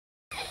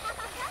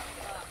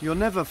You're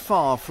never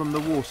far from the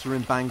water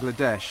in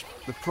Bangladesh.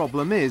 The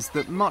problem is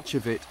that much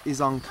of it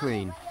is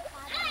unclean.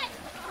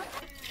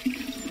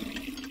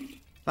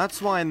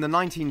 That's why in the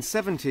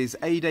 1970s,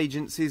 aid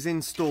agencies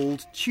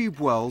installed tube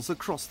wells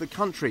across the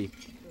country,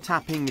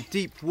 tapping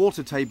deep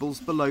water tables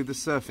below the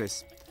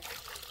surface.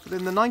 But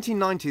in the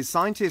 1990s,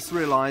 scientists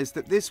realised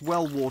that this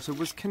well water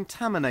was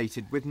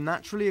contaminated with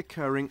naturally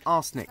occurring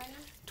arsenic.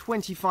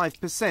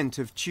 25%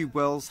 of tube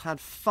wells had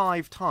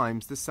 5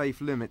 times the safe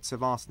limits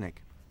of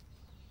arsenic.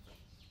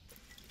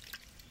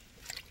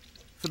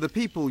 For the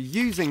people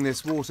using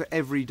this water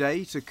every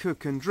day to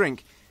cook and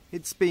drink,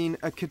 it's been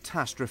a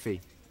catastrophe.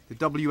 The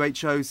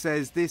WHO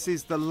says this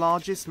is the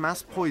largest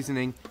mass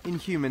poisoning in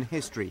human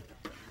history.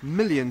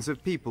 Millions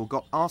of people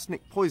got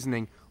arsenic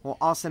poisoning or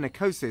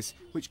arsenicosis,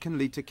 which can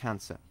lead to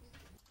cancer.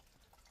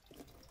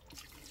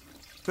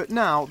 But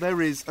now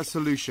there is a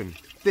solution.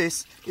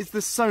 This is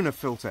the Sono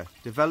filter,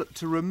 developed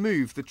to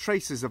remove the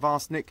traces of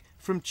arsenic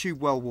from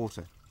tube well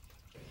water.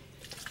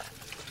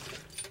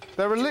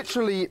 There are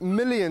literally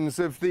millions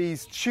of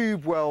these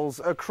tube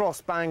wells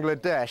across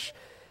Bangladesh,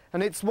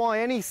 and it's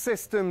why any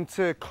system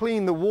to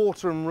clean the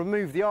water and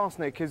remove the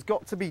arsenic has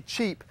got to be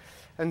cheap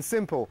and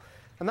simple.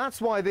 And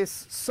that's why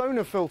this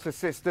Sono filter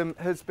system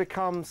has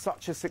become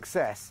such a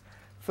success.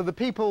 For the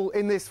people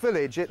in this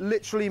village, it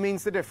literally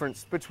means the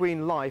difference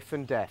between life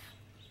and death.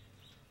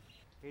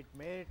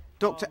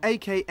 Dr.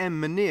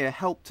 A.K.M. Munir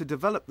helped to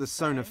develop the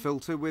Sono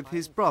filter with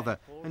his brother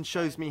and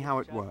shows me how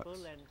it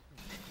works.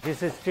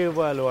 This is tube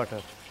well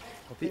water.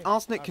 The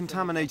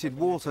arsenic-contaminated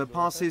water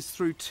passes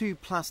through 2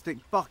 plastic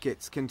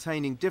buckets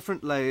containing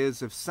different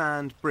layers of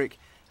sand, brick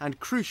and,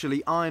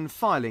 crucially, iron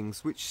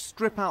filings, which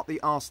strip out the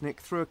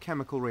arsenic through a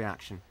chemical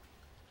reaction.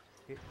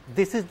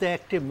 This is the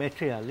active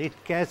material. It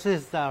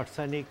catches the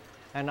arsenic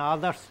and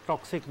other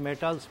toxic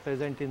metals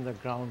present in the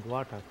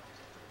groundwater.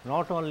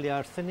 Not only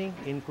arsenic,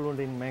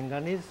 including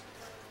manganese,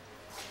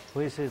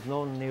 which is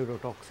known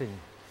neurotoxin.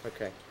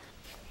 Okay.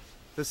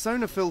 The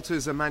Sono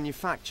filters are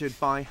manufactured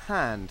by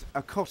hand,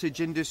 a cottage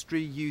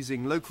industry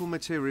using local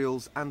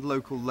materials and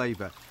local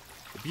labour.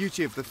 The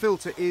beauty of the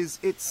filter is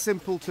it's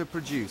simple to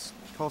produce,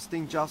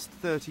 costing just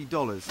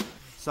 $30.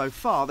 So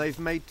far they've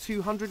made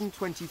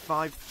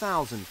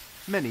 225,000,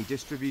 many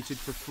distributed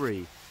for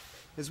free.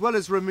 As well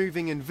as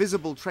removing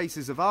invisible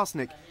traces of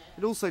arsenic,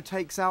 it also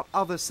takes out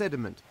other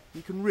sediment.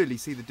 You can really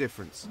see the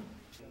difference.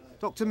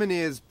 Dr.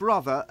 Munir's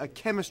brother, a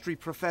chemistry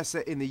professor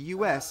in the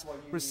US,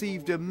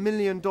 received a $1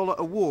 million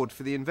award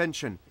for the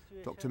invention.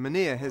 Dr.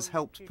 Munir has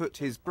helped put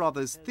his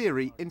brother's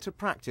theory into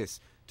practice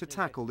to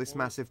tackle this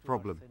massive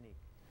problem.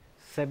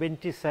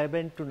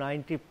 77 to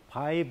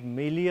 95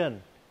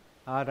 million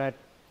are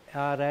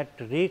at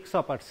risk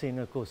of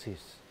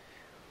arsenicosis.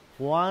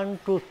 1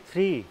 to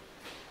 3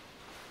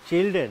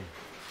 children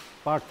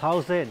per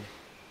 1,000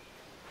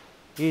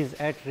 is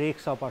at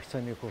risk of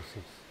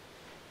arsenicosis.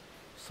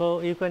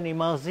 So you can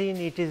imagine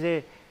it is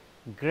the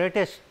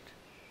greatest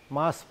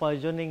mass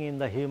poisoning in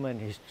the human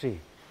history.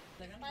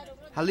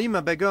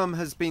 Halima Begum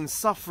has been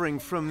suffering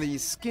from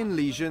these skin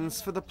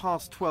lesions for the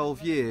past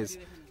 12 years.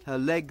 Her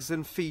legs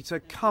and feet are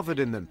covered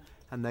in them,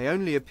 and they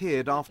only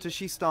appeared after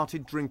she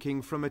started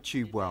drinking from a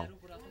tube well.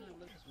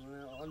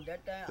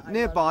 But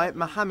nearby,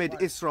 Mohammed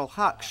Israel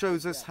Haq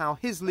shows us how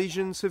his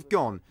lesions have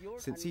gone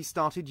since he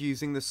started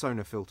using the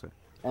Sono filter.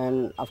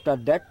 And after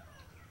that,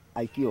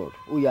 I cured.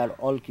 We are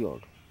all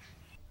cured.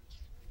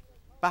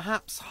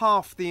 Perhaps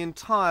half the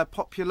entire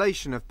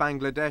population of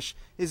Bangladesh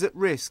is at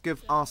risk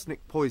of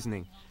arsenic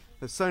poisoning.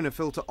 The Sono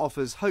filter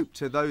offers hope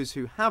to those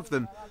who have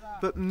them,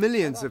 but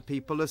millions of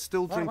people are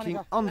still drinking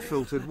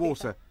unfiltered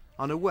water,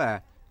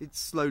 unaware it's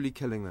slowly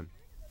killing them.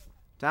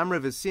 Dam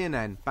Rivers,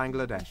 CNN,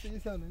 Bangladesh.